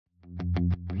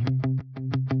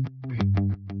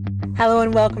Hello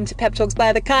and welcome to Pep Talks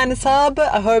by the Kindness Hub.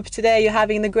 I hope today you're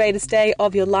having the greatest day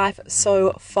of your life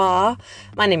so far.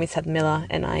 My name is Heather Miller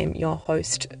and I am your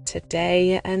host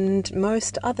today and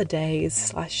most other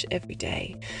days / every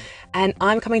day. And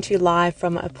I'm coming to you live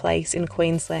from a place in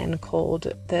Queensland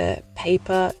called the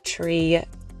Paper Tree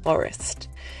Forest.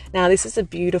 Now, this is a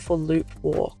beautiful loop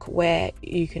walk where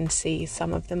you can see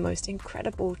some of the most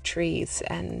incredible trees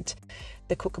and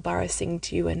the kookaburra sing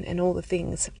to you and all the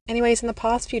things. Anyways, in the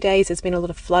past few days, there's been a lot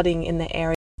of flooding in the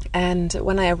area. And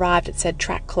when I arrived, it said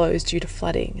track closed due to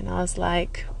flooding. And I was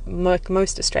like,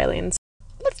 most Australians,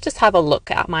 let's just have a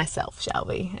look at myself, shall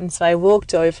we? And so I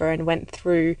walked over and went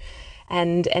through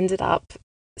and ended up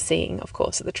seeing, of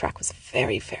course, that the track was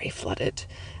very, very flooded,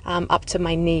 up to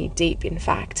my knee deep, in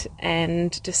fact,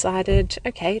 and decided,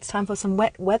 okay, it's time for some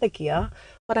wet weather gear.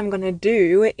 What I'm going to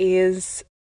do is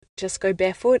just go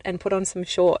barefoot and put on some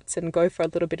shorts and go for a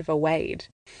little bit of a wade.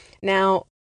 Now,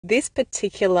 this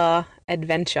particular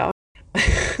adventure,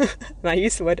 and I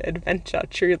use the word adventure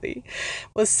truly,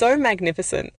 was so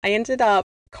magnificent. I ended up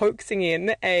coaxing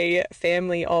in a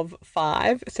family of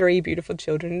 5, 3 beautiful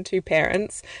children, 2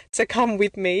 parents, to come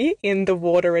with me in the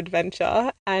water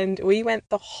adventure. And we went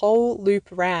the whole loop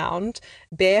round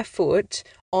barefoot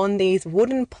on these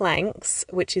wooden planks,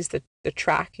 which is the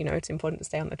track, you know, it's important to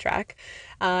stay on the track,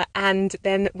 and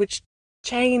then which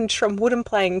changed from wooden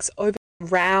planks over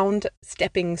round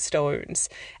stepping stones.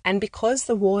 And because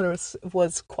the water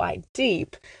was quite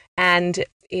deep and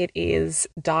it is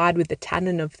dyed with the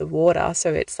tannin of the water,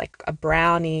 so it's like a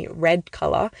browny red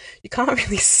colour, you can't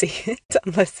really see it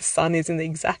unless the sun is in the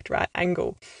exact right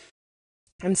angle.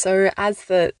 And so as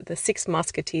the 6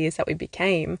 musketeers that we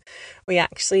became, we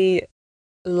actually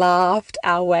laughed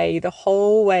our way the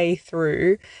whole way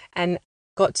through and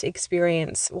got to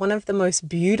experience one of the most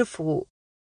beautiful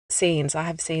scenes I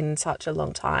have seen in such a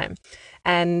long time.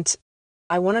 And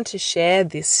I wanted to share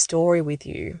this story with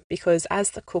you because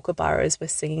as the kookaburras were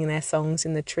singing their songs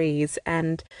in the trees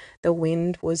and the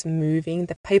wind was moving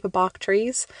the paperbark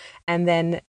trees, and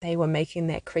then they were making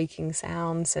their creaking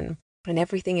sounds and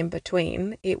everything in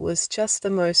between, it was just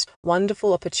the most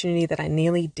wonderful opportunity that I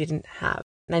nearly didn't have.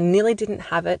 And I nearly didn't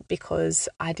have it because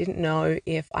I didn't know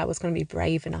if I was going to be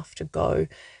brave enough to go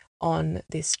on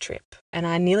this trip. And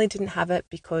I nearly didn't have it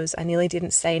because I nearly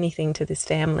didn't say anything to this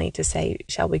family to say,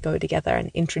 shall we go together,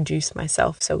 and introduce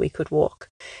myself so we could walk.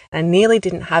 And I nearly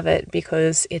didn't have it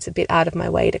because it's a bit out of my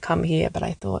way to come here, but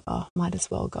I thought, might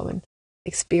as well go and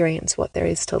experience what there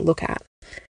is to look at.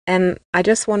 And I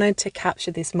just wanted to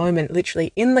capture this moment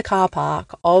literally in the car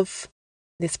park of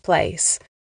this place,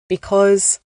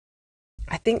 because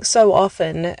I think so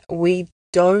often we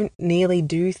don't nearly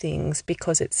do things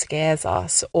because it scares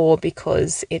us or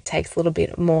because it takes a little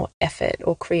bit more effort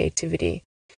or creativity.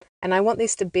 And I want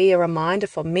this to be a reminder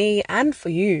for me and for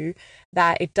you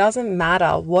that it doesn't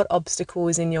matter what obstacle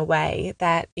is in your way,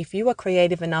 that if you are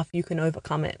creative enough, you can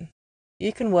overcome it.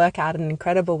 You can work out an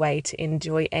incredible way to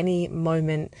enjoy any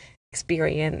moment,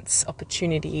 experience,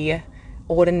 opportunity,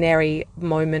 ordinary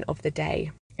moment of the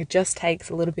day. It just takes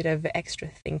a little bit of extra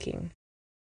thinking.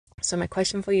 So my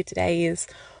question for you today is,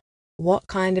 what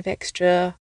kind of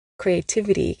extra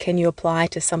creativity can you apply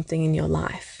to something in your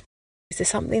life? Is there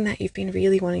something that you've been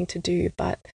really wanting to do,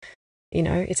 but,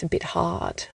 it's a bit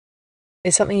hard?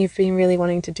 There's something you've been really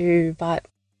wanting to do, but,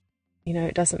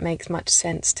 it doesn't make much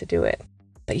sense to do it,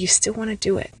 but you still want to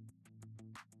do it.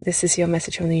 This is your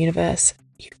message from the universe.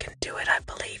 You can do it. I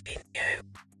believe in you.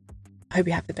 I hope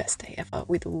you have the best day ever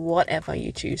with whatever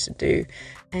you choose to do,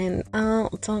 and I'll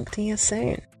talk to you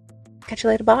soon. Catch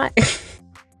you later. Bye.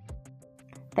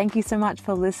 Thank you so much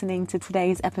for listening to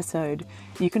today's episode.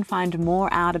 You can find more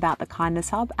out about the Kindness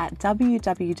Hub at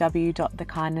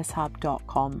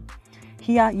www.thekindnesshub.com.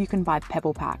 Here you can buy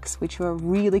pebble packs, which are a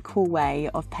really cool way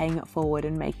of paying it forward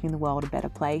and making the world a better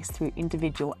place through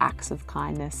individual acts of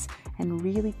kindness and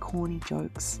really corny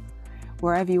jokes.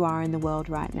 Wherever you are in the world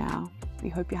right now, we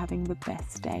hope you're having the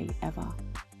best day ever.